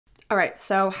All right,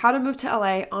 so how to move to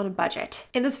LA on a budget.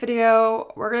 In this video,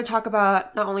 we're gonna talk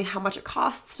about not only how much it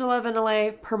costs to live in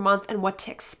LA per month and what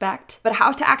to expect, but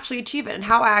how to actually achieve it and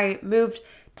how I moved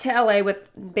to LA with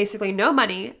basically no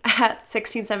money at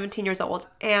 16, 17 years old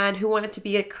and who wanted to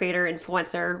be a creator,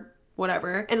 influencer,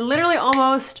 whatever, and literally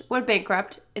almost went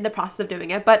bankrupt in the process of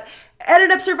doing it, but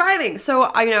ended up surviving.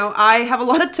 So I have a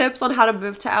lot of tips on how to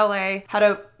move to LA, how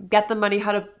to get the money,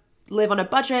 how to live on a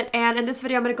budget, and in this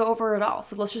video I'm going to go over it all.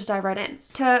 So let's just dive right in.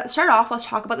 To start off, let's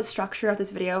talk about the structure of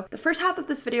this video. The first half of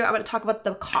this video, I'm going to talk about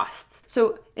the costs.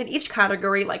 So in each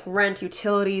category, like rent,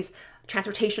 utilities,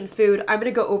 transportation, food, I'm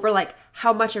going to go over like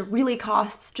how much it really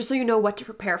costs just so you know what to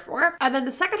prepare for. And then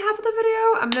the second half of the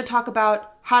video, I'm going to talk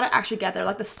about how to actually get there,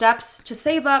 like the steps to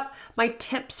save up, my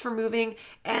tips for moving,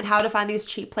 and how to find these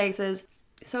cheap places.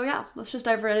 So yeah, let's just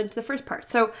dive right into the first part.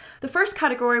 So the first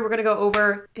category we're gonna go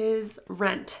over is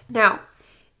rent. Now,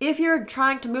 if you're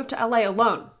trying to move to LA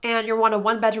alone and you want a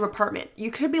one-bedroom apartment,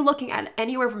 you could be looking at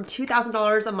anywhere from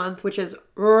 $2,000 a month, which is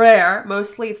rare.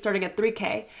 Mostly it's starting at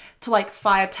 $3K to like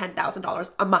 $5,000,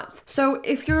 $10,000 a month. So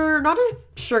if you're not a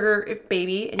sugar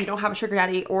baby and you don't have a sugar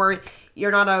daddy, or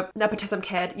you're not a nepotism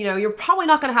kid, you're probably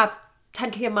not gonna have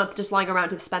 $10K a month just lying around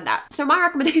to spend that. So my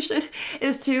recommendation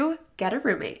is to get a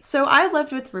roommate. So I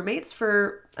lived with roommates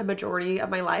for a majority of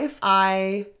my life.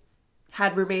 I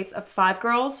had roommates of 5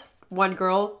 girls, 1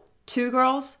 girl, 2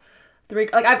 girls, 3,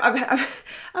 like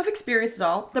I've experienced it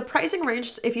all. The pricing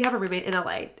range, if you have a roommate in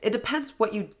LA, it depends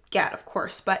what you get, of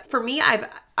course. But for me,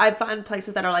 I've found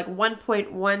places that are like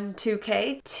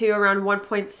 1.12K to around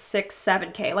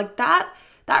 1.67K. Like that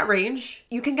range,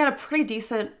 you can get a pretty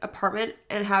decent apartment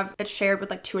and have it shared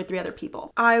with like 2 or 3 other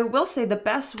people. I will say the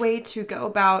best way to go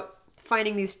about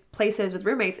finding these places with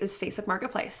roommates is Facebook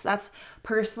Marketplace. That's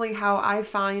personally how I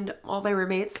find all my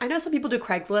roommates. I know some people do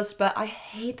Craigslist, but I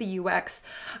hate the UX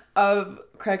of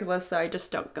Craigslist, so I just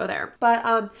don't go there. But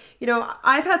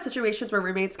I've had situations where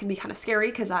roommates can be kind of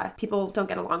scary because people don't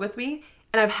get along with me.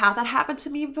 And I've had that happen to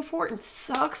me before. It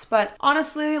sucks, but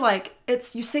honestly, like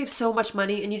you save so much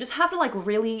money and you just have to like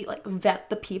really like vet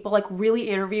the people, like really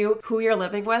interview who you're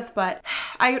living with. But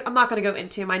I'm not gonna go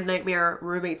into my nightmare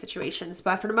roommate situations,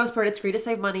 but for the most part, it's great to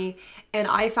save money. And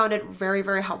I found it very,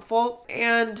 very helpful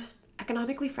and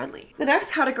economically friendly. The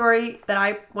next category that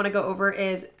I want to go over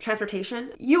is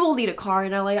transportation. You will need a car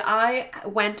in LA. I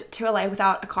went to LA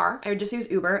without a car. I would just use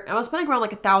Uber. I was spending around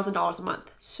like $1,000 a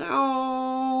month.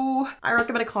 So I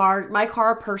recommend a car. My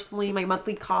car personally, my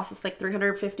monthly cost is like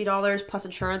 $350 plus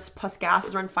insurance plus gas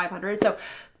is around $500. So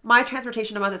my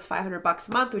transportation a month is $500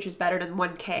 a month, which is better than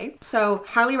 1K. So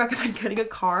highly recommend getting a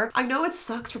car. I know it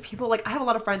sucks for people, like I have a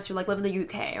lot of friends who like live in the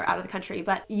UK or out of the country,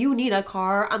 but you need a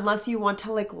car unless you want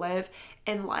to like live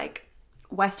in like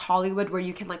West Hollywood where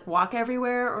you can like walk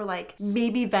everywhere, or like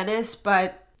maybe Venice,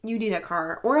 but you need a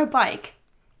car, or a bike,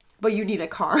 but you need a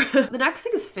car. The next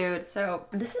thing is food. So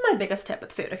this is my biggest tip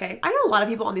with food, okay? I know a lot of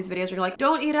people on these videos are like,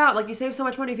 don't eat out. Like you save so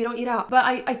much money if you don't eat out. But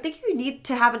I think you need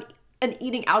to have an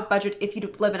eating out budget if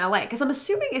you live in LA. Because I'm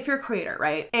assuming if you're a creator,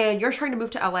 right? And you're trying to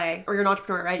move to LA, or you're an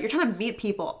entrepreneur, right? You're trying to meet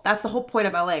people. That's the whole point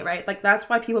of LA, right? Like that's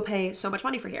why people pay so much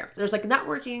money for here. There's like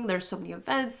networking, there's so many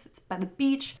events, it's by the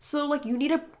beach. So like you need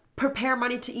to prepare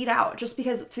money to eat out, just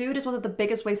because food is one of the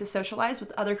biggest ways to socialize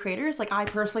with other creators. Like I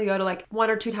personally go to like 1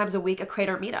 or 2 times a week a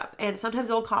creator meetup, and sometimes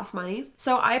it'll cost money.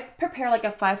 So I prepare like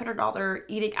a $500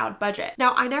 eating out budget.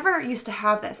 Now I never used to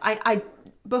have this.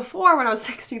 Before, when I was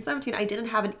 16, 17, I didn't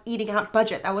have an eating out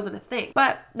budget. That wasn't a thing.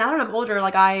 But now that I'm older,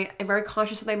 like I am very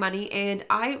conscious of my money, and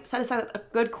I set aside a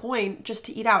good coin just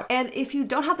to eat out. And if you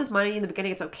don't have this money in the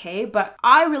beginning, it's okay. But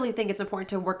I really think it's important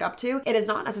to work up to. It is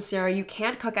not necessary. You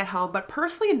can't cook at home. But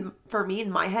personally, for me, in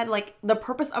my head, like the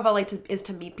purpose of LA is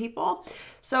to meet people.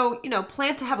 So,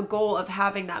 plan to have a goal of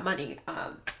having that money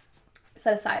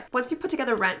set aside. Once you put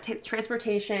together rent,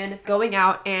 transportation, going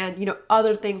out, and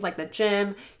other things like the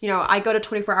gym, I go to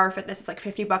 24-hour fitness, it's like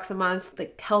 $50 a month,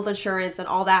 like health insurance and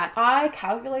all that. I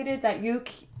calculated that you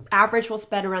average will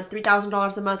spend around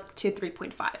 $3,000 a month to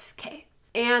 3.5K.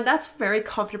 And that's very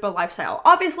comfortable lifestyle.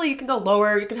 Obviously you can go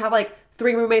lower, you can have like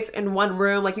 3 roommates in 1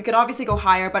 room. Like you could obviously go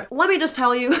higher, but let me just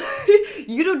tell you,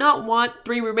 you do not want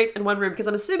 3 roommates in 1 room, because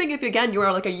I'm assuming if again, you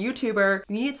are like a YouTuber,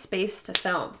 you need space to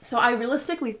film. So I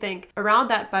realistically think around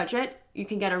that budget, you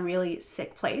can get a really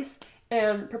sick place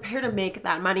and prepare to make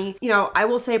that money. I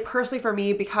will say personally for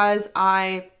me, because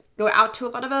I go out to a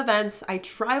lot of events, I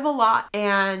drive a lot,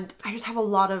 and I just have a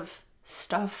lot of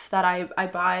stuff that I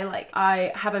buy. Like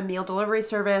I have a meal delivery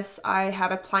service, I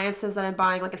have appliances that I'm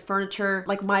buying, like a furniture.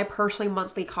 Like my personally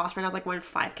monthly cost right now is like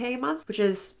 1.5K a month, which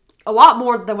is a lot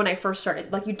more than when I first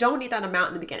started. Like you don't need that amount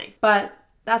in the beginning, but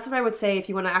that's what I would say if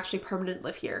you want to actually permanently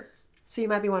live here. So you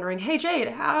might be wondering, hey Jade,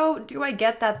 how do I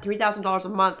get that $3,000 a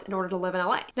month in order to live in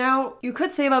LA? Now, you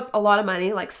could save up a lot of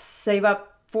money, like save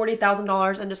up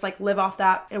 $40,000 and just like live off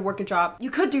that and work a job.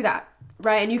 You could do that,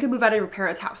 right? And you can move out of your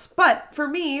parents' house. But for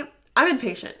me, I'm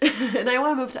impatient and I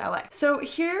want to move to LA. So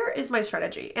here is my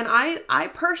strategy. And I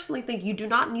personally think you do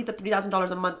not need the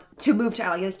 $3,000 a month to move to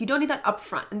LA. Like, you don't need that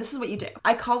upfront. And this is what you do.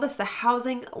 I call this the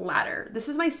housing ladder. This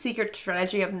is my secret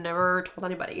strategy. I've never told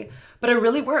anybody, but it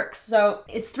really works. So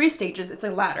it's 3 stages. It's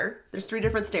a ladder. There's 3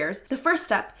 different stairs. The first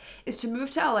step is to move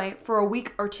to LA for a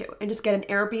week or 2 and just get an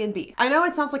Airbnb. I know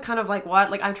it sounds like kind of like what?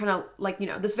 Like I'm trying to like, you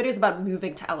know, this video is about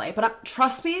moving to LA, but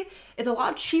trust me, it's a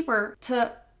lot cheaper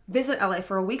to visit LA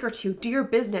for a week or 2, do your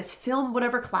business, film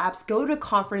whatever collabs, go to a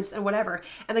conference and whatever,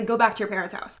 and then go back to your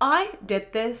parents' house. I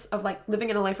did this of like living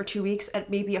in LA for 2 weeks at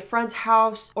maybe a friend's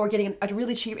house or getting a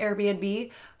really cheap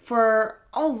Airbnb for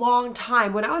a long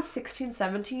time. When I was 16,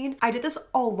 17, I did this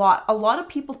a lot. A lot of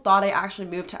people thought I actually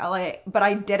moved to LA, but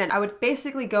I didn't. I would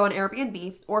basically go on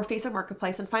Airbnb or Facebook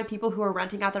Marketplace and find people who were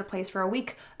renting out their place for a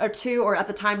week or 2, or at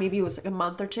the time, maybe it was like a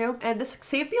month or 2. And this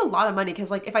saved me a lot of money because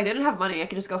like if I didn't have money, I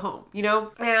could just go home, you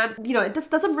know? And you know, it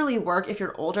just doesn't really work if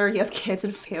you're older, you have kids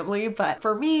and family. But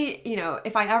for me, you know,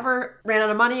 if I ever ran out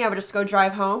of money, I would just go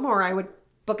drive home or I would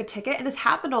book a ticket. And this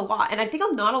happened a lot. And I think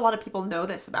not a lot of people know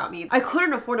this about me. I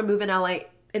couldn't afford to move in LA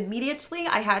immediately.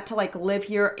 I had to like live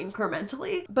here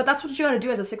incrementally, but that's what you gotta do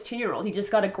as a 16-year-old. You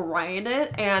just gotta grind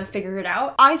it and figure it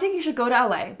out. I think you should go to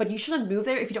LA, but you shouldn't move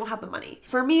there if you don't have the money.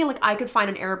 For me, like I could find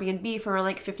an Airbnb for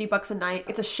like $50 a night.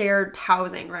 It's a shared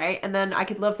housing, right? And then I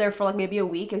could live there for like maybe a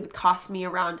week. It would cost me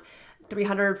around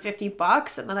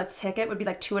 $350, and then that ticket would be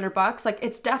like $200. Like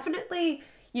it's definitely,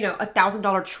 you know,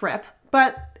 $1,000 trip,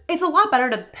 but it's a lot better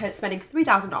than spending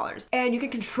 $3,000, and you can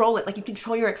control it. Like you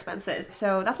control your expenses.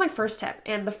 So that's my first tip.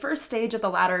 And the first stage of the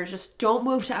ladder is just don't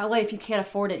move to LA if you can't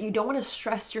afford it. You don't want to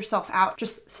stress yourself out.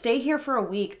 Just stay here for a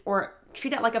week or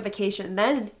treat it like a vacation.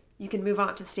 Then you can move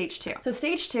on to stage 2. So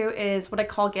stage 2 is what I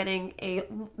call getting a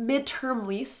midterm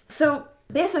lease. So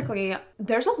basically,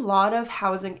 there's a lot of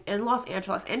housing in Los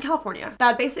Angeles and California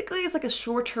that basically is like a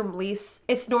short-term lease.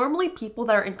 It's normally people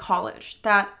that are in college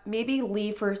that maybe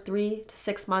leave for 3 to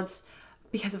 6 months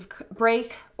because of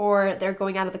break or they're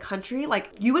going out of the country.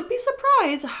 Like you would be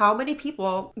surprised how many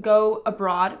people go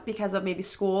abroad because of maybe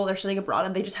school, they're studying abroad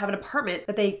and they just have an apartment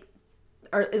that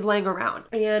is laying around.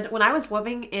 And when I was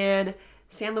living in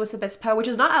San Luis Obispo, which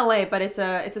is not LA, but it's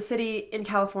a city in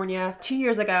California. 2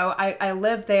 years ago, I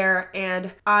lived there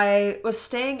and I was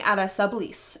staying at a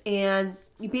sublease. And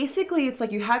basically, it's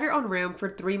like you have your own room for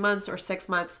 3 months or 6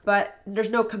 months, but there's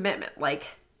no commitment. Like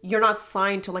you're not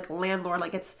signed to like a landlord.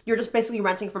 Like you're just basically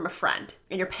renting from a friend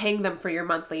and you're paying them for your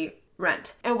monthly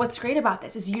rent. And what's great about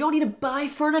this is you don't need to buy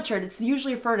furniture. It's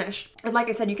usually furnished. And like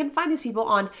I said, you can find these people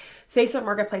on Facebook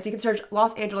Marketplace. You can search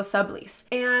Los Angeles sublease.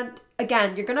 And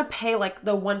again, you're gonna pay like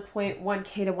the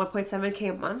 1.1K to 1.7K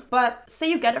a month, but say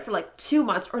you get it for like 2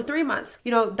 months or 3 months,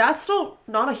 you know, that's still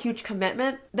not a huge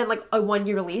commitment than like a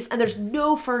 1-year lease. And there's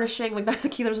no furnishing, like that's the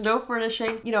key, there's no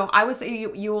furnishing. You know, I would say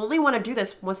you only wanna do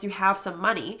this once you have some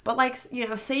money, but like, you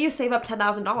know, say you save up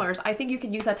 $10,000, I think you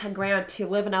can use that 10 grand to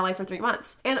live in LA for 3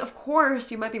 months. And of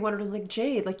course, you might be wondering like,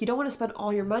 Jade, like you don't wanna spend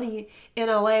all your money in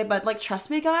LA, but like, trust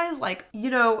me guys, like,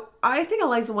 you know, I think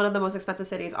LA is one of the most expensive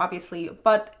cities, obviously,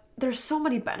 but there's so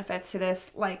many benefits to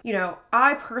this. Like, you know,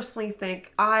 I personally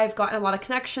think I've gotten a lot of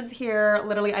connections here.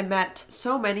 Literally, I met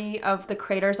so many of the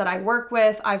creators that I work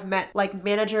with. I've met like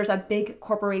managers at big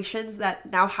corporations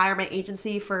that now hire my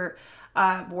agency for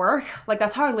work. Like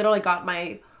that's how I literally got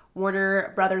my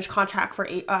Warner Brothers contract for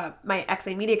my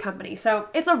XA media company. So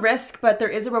it's a risk, but there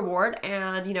is a reward,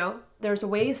 and you know, there's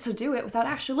ways to do it without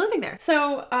actually living there.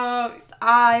 So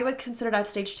I would consider that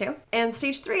stage 2. And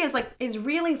stage 3 is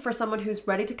really for someone who's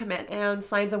ready to commit and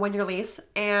signs a 1-year lease.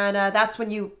 And that's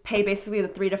when you pay basically the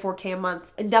 3 to 4K a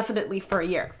month indefinitely for a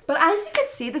year. But as you can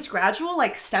see, this gradual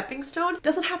like stepping stone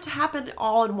doesn't have to happen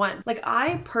all in one. Like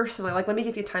I personally, like let me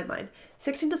give you a timeline.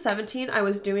 16 to 17, I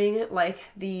was doing like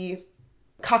the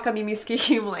cockamamie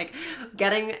scheme, like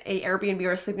getting a Airbnb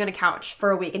or sleeping on a couch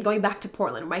for a week and going back to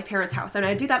Portland, my parents' house. And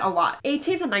I do that a lot.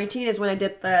 18 to 19 is when I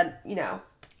did the, you know,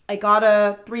 I got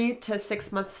a 3 to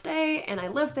 6 month stay and I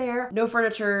lived there. No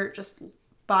furniture, just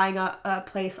buying a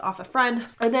place off a friend.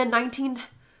 And then 19,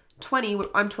 20,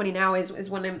 I'm 20 now, is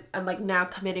when I'm like now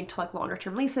committing to like longer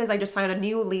term leases. I just signed a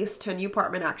new lease to a new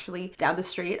apartment actually down the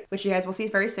street, which you guys will see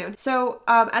very soon. So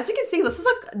as you can see,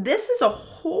 this is a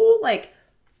whole like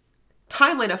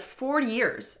timeline of 40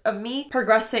 years of me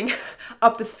progressing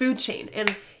up this food chain.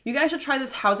 And You guys should try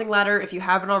this housing ladder if you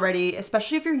haven't already,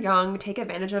 especially if you're young. Take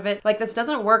advantage of it. Like, this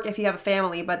doesn't work if you have a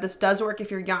family, but this does work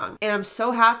if you're young. And I'm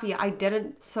so happy I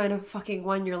didn't sign a fucking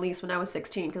 1-year lease when I was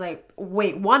 16 because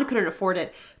one, couldn't afford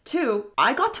it. 2,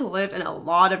 I got to live in a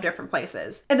lot of different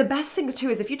places. And the best thing too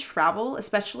is if you travel,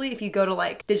 especially if you go to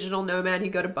like digital nomad,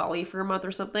 you go to Bali for a month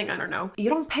or something, I don't know, you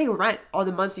don't pay rent on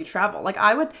the months you travel. Like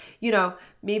I would, you know,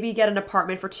 maybe get an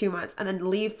apartment for 2 months and then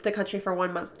leave the country for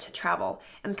 1 month to travel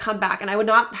and come back. And I would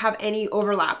not have any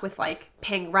overlap with like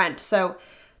paying rent. So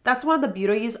that's one of the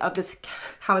beauties of this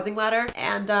housing ladder.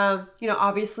 And, you know,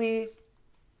 obviously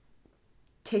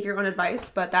take your own advice,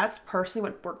 but that's personally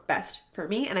what worked best for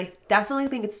me. And I definitely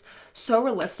think it's so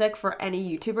realistic for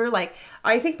any YouTuber. Like,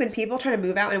 I think when people try to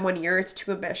move out in 1 year, it's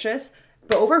too ambitious.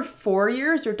 But over 4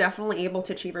 years, you're definitely able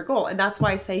to achieve your goal. And that's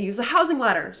why I say use the housing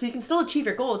ladder. So you can still achieve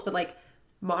your goals, but like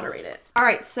moderate it. All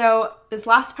right, so this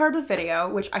last part of the video,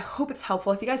 which I hope it's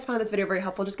helpful. If you guys find this video very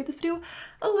helpful, just give this video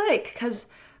a like because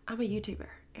I'm a YouTuber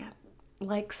and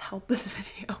likes help this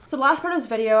video. So the last part of this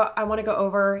video I want to go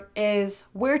over is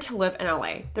where to live in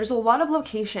LA. There's a lot of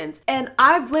locations and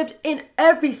I've lived in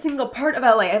every single part of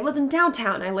LA. I've lived in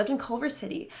downtown. I lived in Culver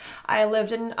City. I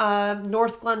lived in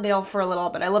North Glendale for a little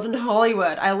bit. I lived in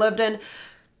Hollywood. I lived in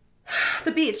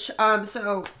the beach.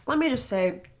 So let me just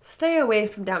say, stay away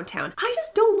from downtown. I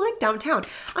just don't like downtown.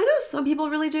 I know some people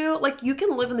really do. Like, you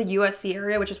can live in the USC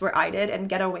area, which is where I did, and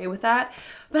get away with that.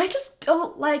 But I just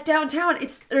don't like downtown.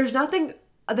 There's nothing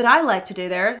that I like to do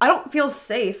there. I don't feel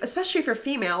safe, especially if you're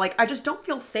female. Like, I just don't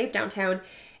feel safe downtown.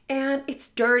 And it's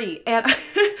dirty. And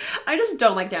I just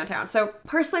don't like downtown. So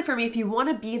personally for me, if you want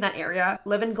to be in that area,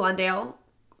 live in Glendale,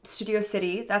 Studio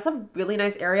City. That's a really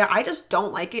nice area. I just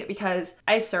don't like it because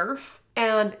I surf,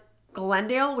 and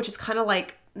Glendale, which is kind of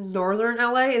like northern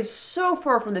LA, is so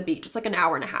far from the beach. It's like an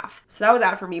hour and a half. So that was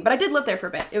out for me, but I did live there for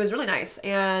a bit. It was really nice.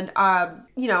 And,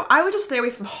 you know, I would just stay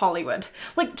away from Hollywood.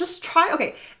 Like, just try,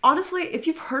 okay, honestly, if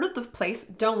you've heard of the place,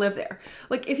 don't live there.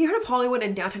 Like, if you heard of Hollywood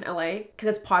in downtown LA, because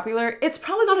it's popular, it's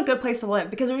probably not a good place to live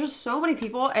because there's just so many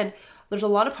people and there's a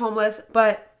lot of homeless,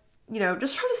 but you know,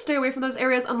 just try to stay away from those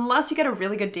areas unless you get a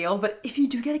really good deal. But if you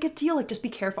do get a good deal, like, just be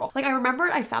careful. Like, I remember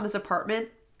I found this apartment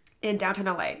in downtown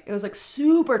LA. It was like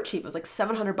super cheap. It was like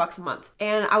 $700 a month.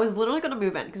 And I was literally gonna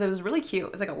move in because it was really cute.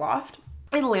 It was like a loft.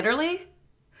 And literally,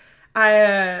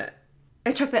 I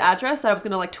checked the address that I was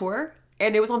gonna like tour,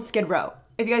 and it was on Skid Row.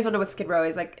 If you guys don't know what Skid Row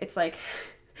is, like, it's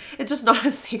just not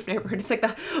a safe neighborhood. It's like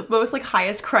the most like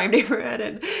highest crime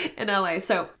neighborhood in LA.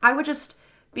 So I would just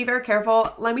be very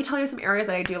careful. Let me tell you some areas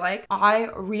that I do like. I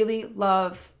really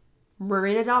love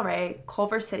Marina del Rey,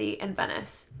 Culver City, and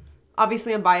Venice.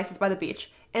 Obviously I'm biased, it's by the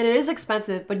beach. And it is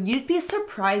expensive, but you'd be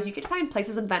surprised. You could find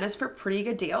places in Venice for a pretty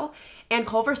good deal. And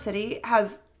Culver City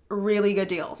has really good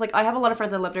deals. Like, I have a lot of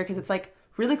friends that live there because it's like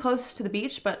really close to the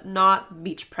beach, but not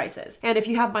beach prices. And if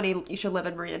you have money, you should live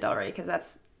in Marina del Rey because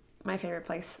that's my favorite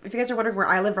place. If you guys are wondering where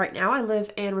I live right now, I live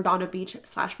in Redondo Beach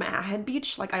 / Manhattan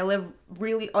Beach. Like, I live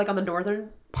really like on the northern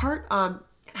part. And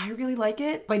I really like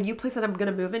it. My new place that I'm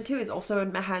gonna move into is also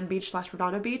in Manhattan Beach /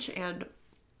 Redondo Beach, and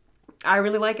I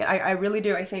really like it. I really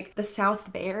do. I think the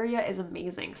South Bay Area is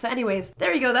amazing. So anyways,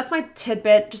 there you go. That's my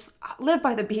tidbit. Just live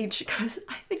by the beach because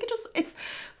I think it's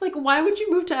like, why would you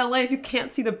move to LA if you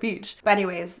can't see the beach? But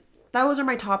anyways, those are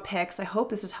my top picks. I hope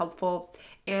this was helpful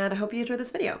and I hope you enjoyed this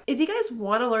video. If you guys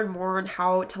want to learn more on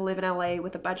how to live in LA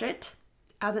with a budget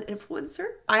as an influencer,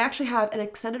 I actually have an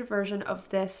extended version of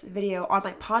this video on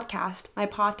my podcast. My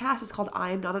podcast is called I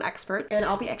Am Not an Expert, and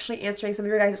I'll be actually answering some of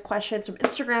your guys' questions from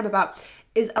Instagram about,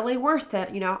 is LA worth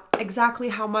it? You know, exactly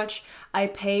how much I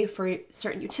pay for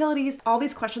certain utilities. All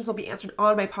these questions will be answered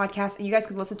on my podcast, and you guys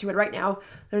can listen to it right now.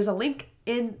 There's a link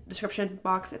in the description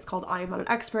box. It's called I Am Not an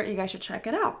Expert. You guys should check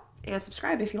it out and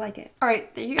subscribe if you like it. All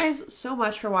right, thank you guys so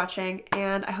much for watching,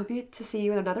 and I hope to see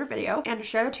you in another video. And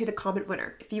shout out to the comment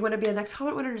winner. If you want to be the next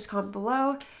comment winner, just comment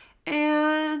below.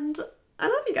 And I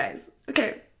love you guys.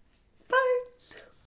 Okay.